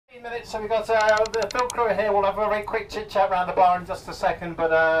15 minutes, so we've got the film crew here. We'll have a very quick chit chat around the bar in just a second,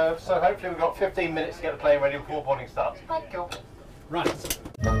 but so hopefully we've got 15 minutes to get the plane ready before boarding starts. Thank you. Right.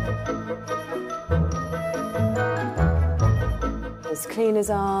 There's cleaners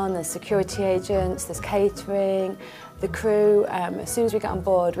on, there's security agents, there's catering. The crew, as soon as we get on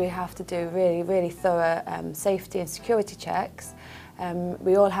board, we have to do really thorough safety and security checks.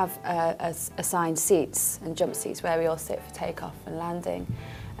 We all have assigned seats and jump seats where we all sit for takeoff and landing.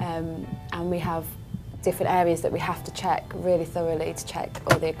 And we have different areas that we have to check really thoroughly to check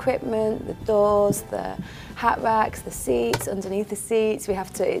all the equipment, the doors, the hat racks, the seats, underneath the seats. We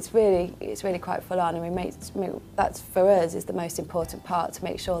have to, it's really quite full on, and that's for us is the most important part, to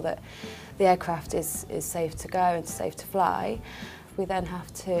make sure that the aircraft is safe to go and safe to fly. We then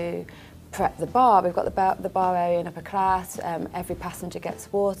have to prep the bar. We've got the bar area in upper class. Every passenger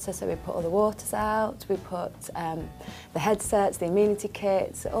gets water, so we put all the waters out. We put the headsets, the amenity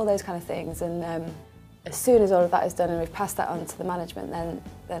kits, all those kind of things. And as soon as all of that is done and we've passed that on to the management,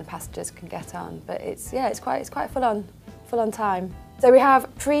 then passengers can get on. But it's quite full on time. So we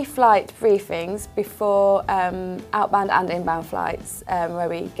have pre-flight briefings before outbound and inbound flights, where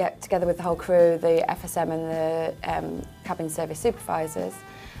we get together with the whole crew, the FSM and the cabin service supervisors,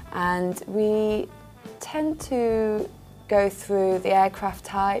 and we tend to go through the aircraft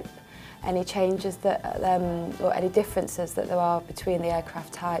type, any changes that or any differences that there are between the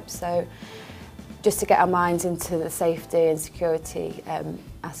aircraft types. So just to get our minds into the safety and security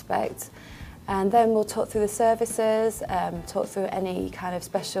aspect. And then we'll talk through the services, talk through any kind of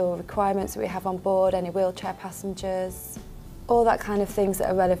special requirements that we have on board, any wheelchair passengers, all that kind of things that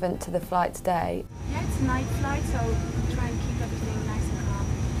are relevant to the flight today. Yeah, it's a night flight, so try and keep everything nice and calm.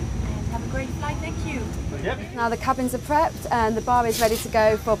 And have a great flight, thank you. Yep. Now the cabins are prepped and the bar is ready to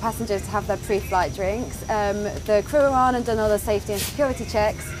go for passengers to have their pre-flight drinks. The crew are on and done all the safety and security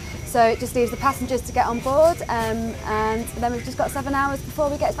checks. So it just leaves the passengers to get on board, and then we've just got 7 hours before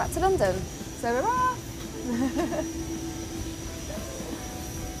we get back to London. So hurrah!